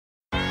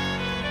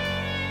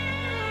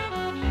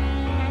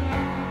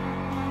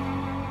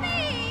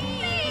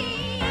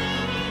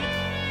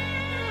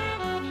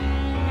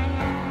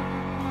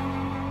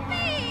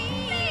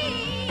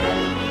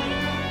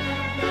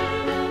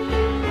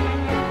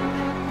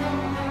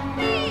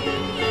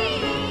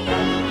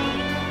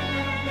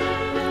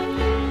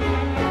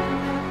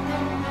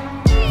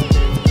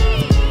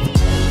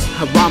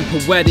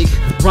poetic,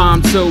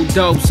 rhyme so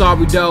dope,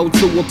 sorry though,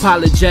 too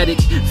apologetic.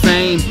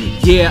 Fame,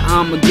 yeah,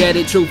 I'ma get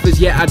it. Truth is,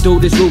 yeah, I do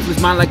this ruthless,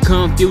 mind like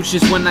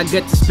Confucius when I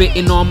get to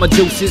spitting all my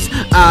juices.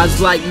 Eyes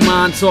like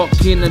mine,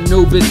 talking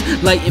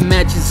Anubis, lighting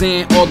matches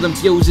and all them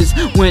fuses.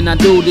 When I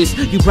do this,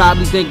 you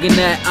probably thinking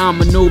that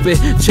I'm a newbie,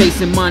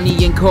 chasing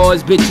money and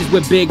cars, bitches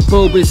with big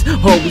boobies,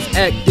 always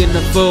acting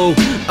a fool.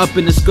 Up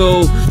in the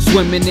school,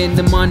 swimming in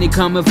the money,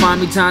 come and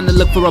find me, time to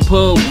look for a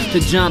pool to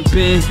jump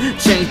in,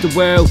 change the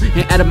world,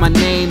 and out of my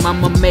name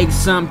I'ma make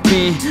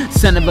something.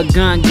 Son of a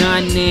gun,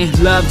 gunning,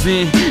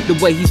 loving the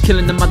way he's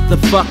killing the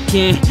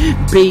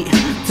motherfucking beat.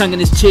 Tongue in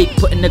his cheek,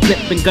 putting the clip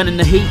and gun in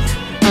the heat.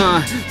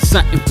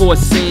 Something for a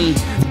scene.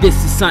 This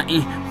is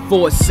something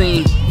for a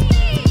scene.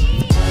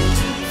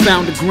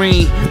 Found the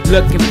green,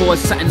 looking for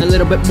something a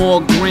little bit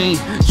more green.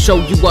 Show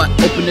you what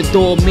open the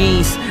door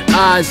means.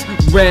 Eyes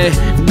red,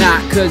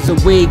 not cause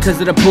of weed, cause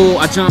of the pool.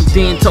 I jumped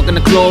in, talking to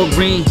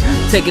chlorine,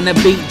 taking a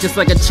beat just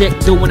like a chick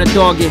doing a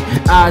doggy.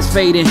 Eyes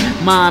fading,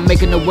 mind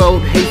making the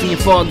world hazy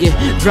and foggy.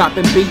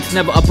 Dropping beats,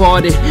 never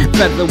aborted.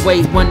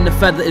 Featherweight when the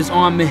feather is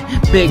on me.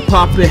 Big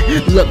poppin',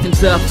 looked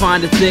until I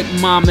find a thick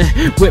mama.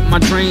 With my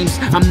dreams,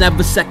 I'm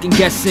never second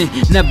guessing,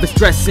 never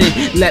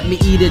stressing. Let me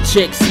eat a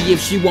chick, see if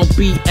she won't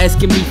be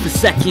asking me for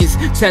seconds.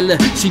 Tell her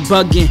she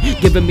bugging,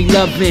 giving me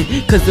loving,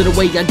 cause of the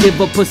way I give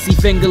her pussy,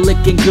 finger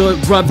licking,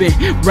 good rubbing.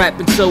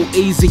 Rapping so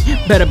easy,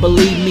 better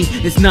believe me,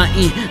 it's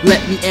nothing.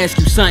 Let me ask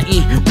you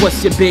something,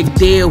 what's your big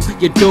deal?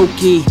 Your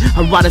dookie,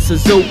 I ride a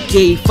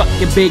Suzuki, fuck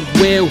your big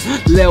wheel.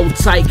 Lil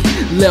tyke,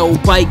 lil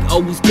bike,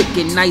 always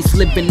kicking nice,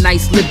 living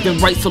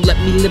right, so let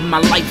me live my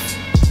life.